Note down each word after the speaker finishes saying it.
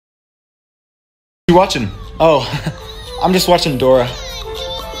You watching? Oh, I'm just watching Dora.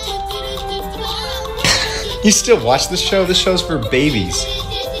 You still watch this show? This show's for babies.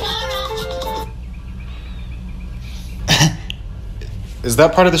 Is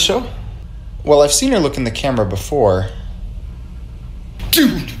that part of the show? Well, I've seen her look in the camera before.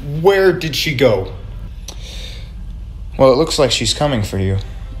 Dude, where did she go? Well, it looks like she's coming for you.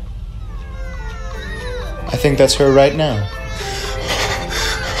 I think that's her right now.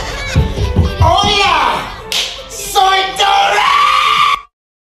 Oh yeah! Soy Dora!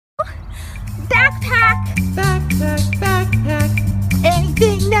 Backpack! Backpack.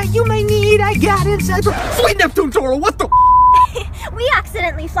 Anything that you may need, I got inside. Sweet Neptune, Dora, what the? We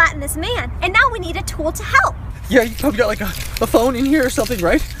accidentally flattened this man, and now we need a tool to help. Yeah, you probably got like a phone in here or something,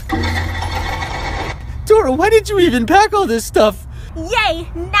 right? Dora, why did you even pack all this stuff? Yay!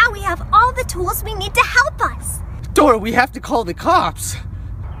 Now we have all the tools we need to help us. Dora, we have to call the cops.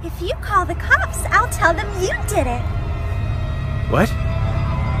 If you call the cops, I'll tell them you did it. What?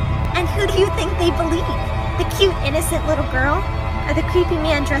 And who do you think they believe? The cute, innocent little girl? Or the creepy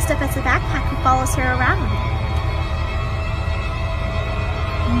man dressed up as a backpack who follows her around?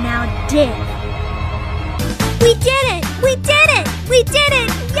 Now dig. We did it! We did it! We did it!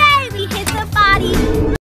 Yay! We hit the body!